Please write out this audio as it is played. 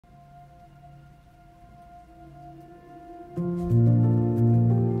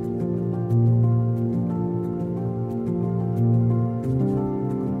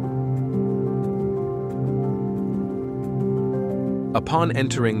Upon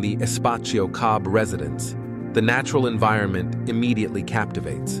entering the Espacio Kaab Residence, the natural environment immediately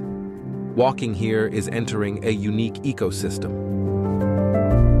captivates. Walking here is entering a unique ecosystem.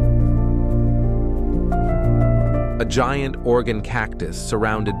 A giant organ cactus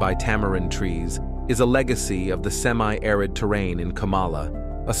surrounded by tamarind trees is a legacy of the semi-arid terrain in Comala,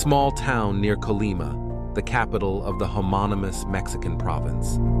 a small town near Colima, the capital of the homonymous Mexican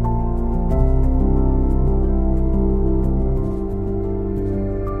province.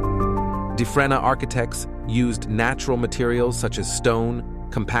 Difrena architects used natural materials such as stone,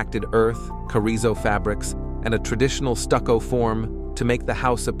 compacted earth, carrizo fabrics, and a traditional stucco form to make the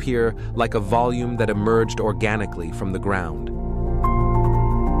house appear like a volume that emerged organically from the ground.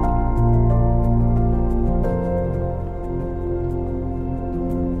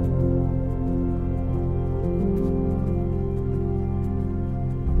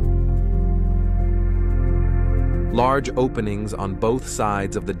 Large openings on both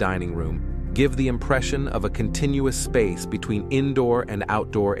sides of the dining room give the impression of a continuous space between indoor and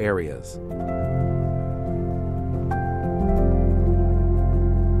outdoor areas.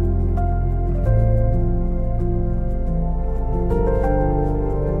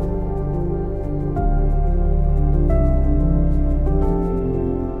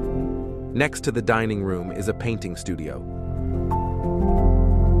 Next to the dining room is a painting studio.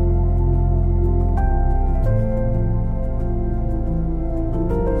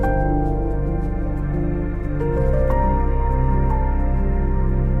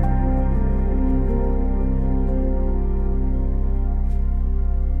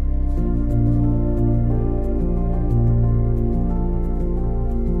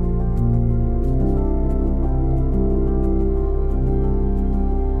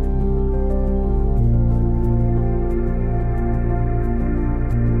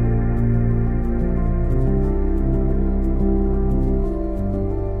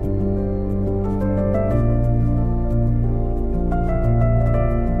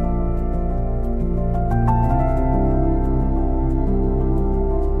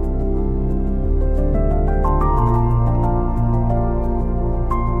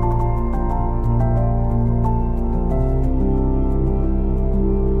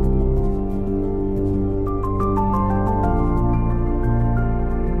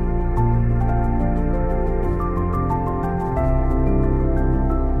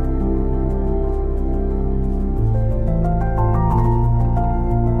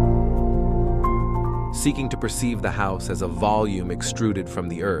 Seeking to perceive the house as a volume extruded from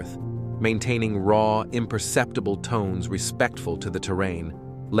the earth, maintaining raw, imperceptible tones respectful to the terrain,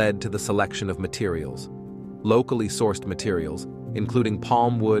 led to the selection of materials. Locally sourced materials, including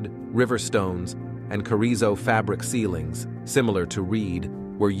palm wood, river stones, and carrizo fabric ceilings, similar to reed,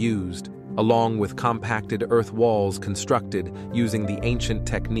 were used, along with compacted earth walls constructed using the ancient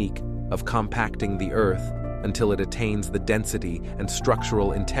technique of compacting the earth until it attains the density and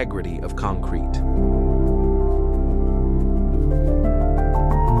structural integrity of concrete.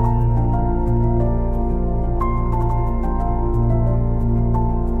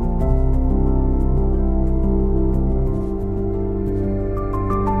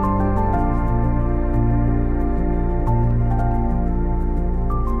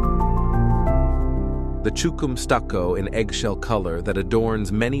 The chucum stucco in eggshell color that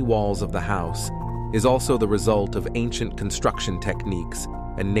adorns many walls of the house is also the result of ancient construction techniques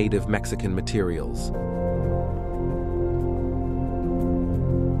and native Mexican materials.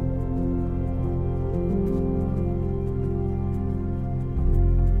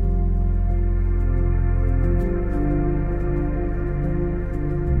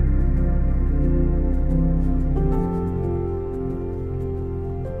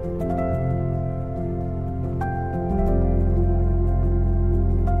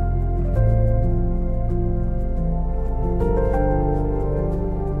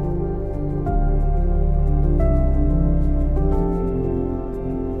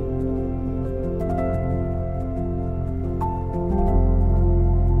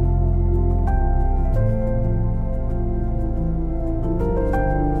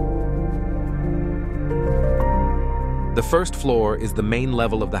 The first floor is the main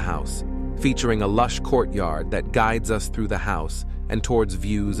level of the house, featuring a lush courtyard that guides us through the house and towards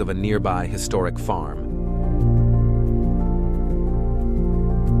views of a nearby historic farm.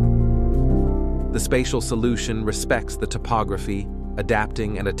 The spatial solution respects the topography,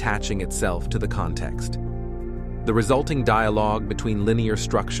 adapting and attaching itself to the context. The resulting dialogue between linear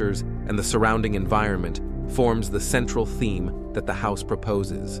structures and the surrounding environment forms the central theme that the house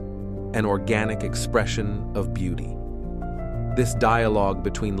proposes, an organic expression of beauty. This dialogue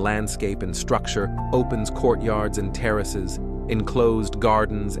between landscape and structure opens courtyards and terraces, enclosed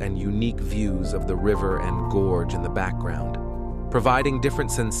gardens, and unique views of the river and gorge in the background, providing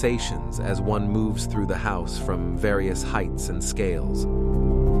different sensations as one moves through the house from various heights and scales.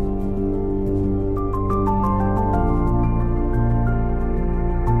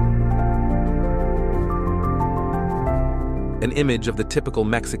 An image of the typical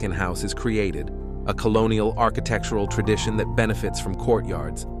Mexican house is created, a colonial architectural tradition that benefits from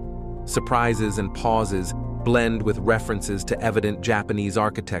courtyards. Surprises and pauses blend with references to evident Japanese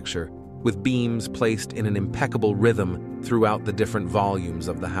architecture, with beams placed in an impeccable rhythm throughout the different volumes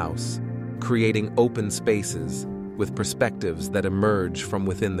of the house, creating open spaces with perspectives that emerge from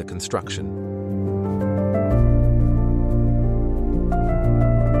within the construction.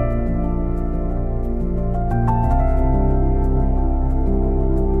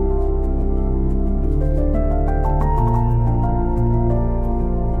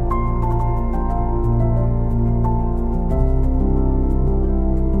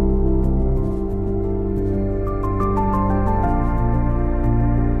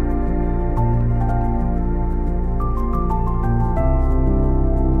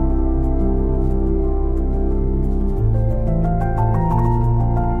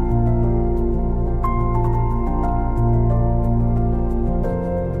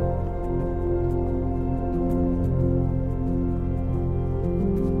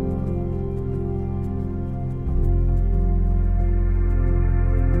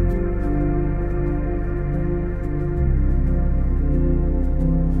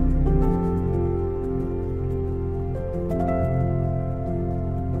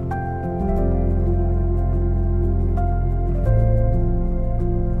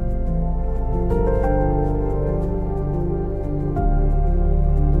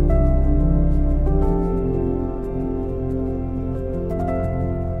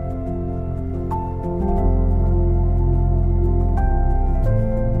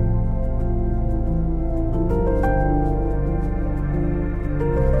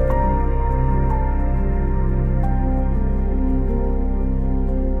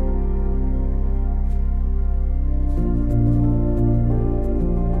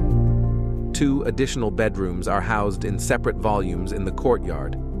 Two additional bedrooms are housed in separate volumes in the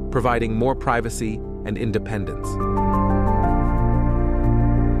courtyard, providing more privacy and independence.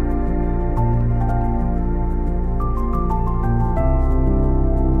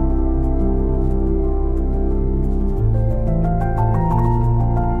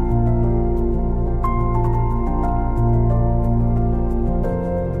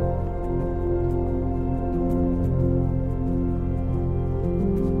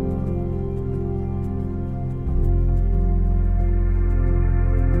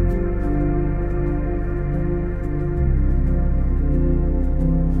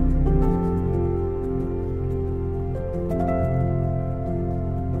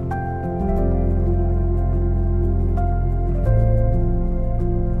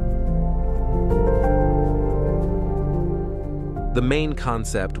 The main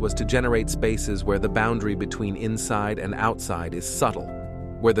concept was to generate spaces where the boundary between inside and outside is subtle,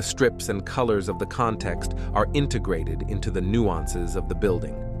 where the strips and colors of the context are integrated into the nuances of the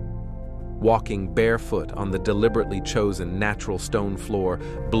building. Walking barefoot on the deliberately chosen natural stone floor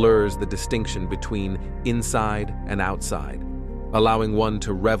blurs the distinction between inside and outside, allowing one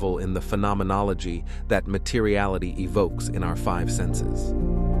to revel in the phenomenology that materiality evokes in our five senses.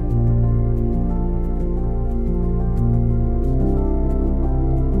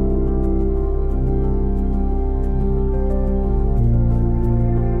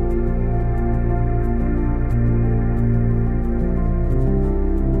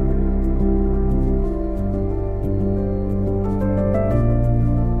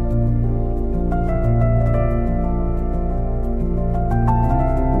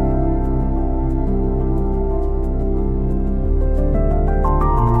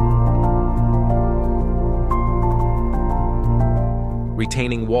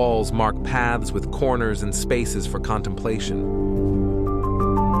 Retaining walls mark paths with corners and spaces for contemplation.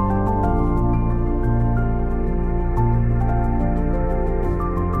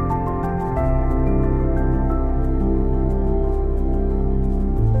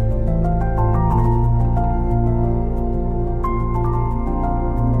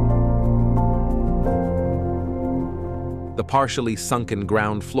 The partially sunken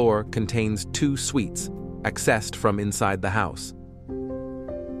ground floor contains two suites, accessed from inside the house.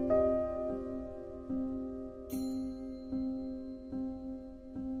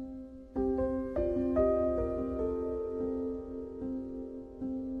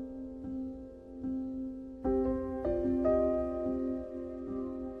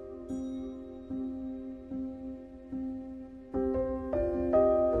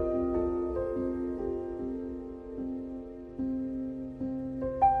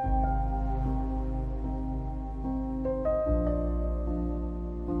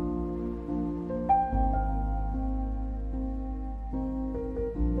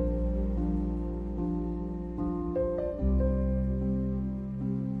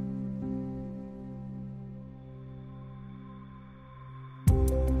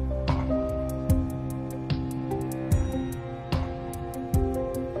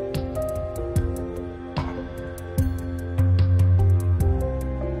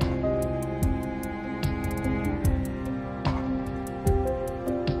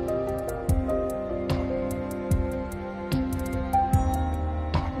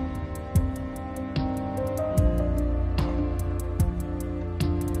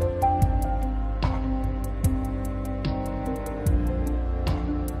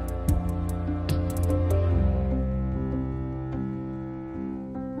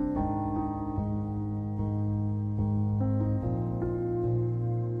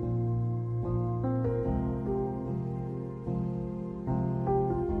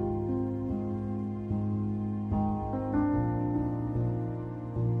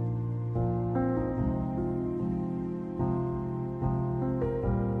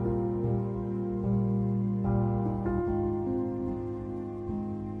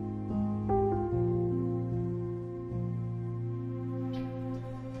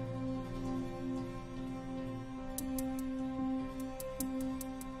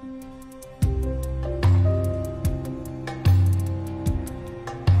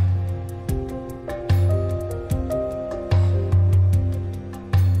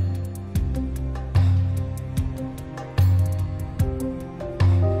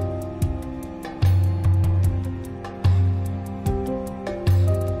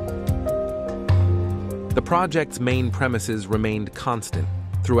 The project's main premises remained constant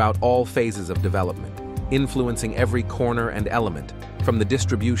throughout all phases of development, influencing every corner and element, from the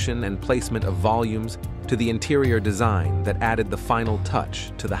distribution and placement of volumes to the interior design that added the final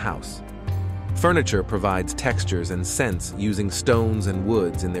touch to the house. Furniture provides textures and scents using stones and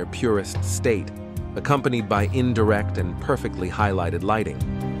woods in their purest state, accompanied by indirect and perfectly highlighted lighting.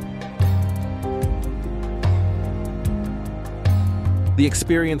 The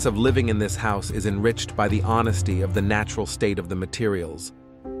experience of living in this house is enriched by the honesty of the natural state of the materials.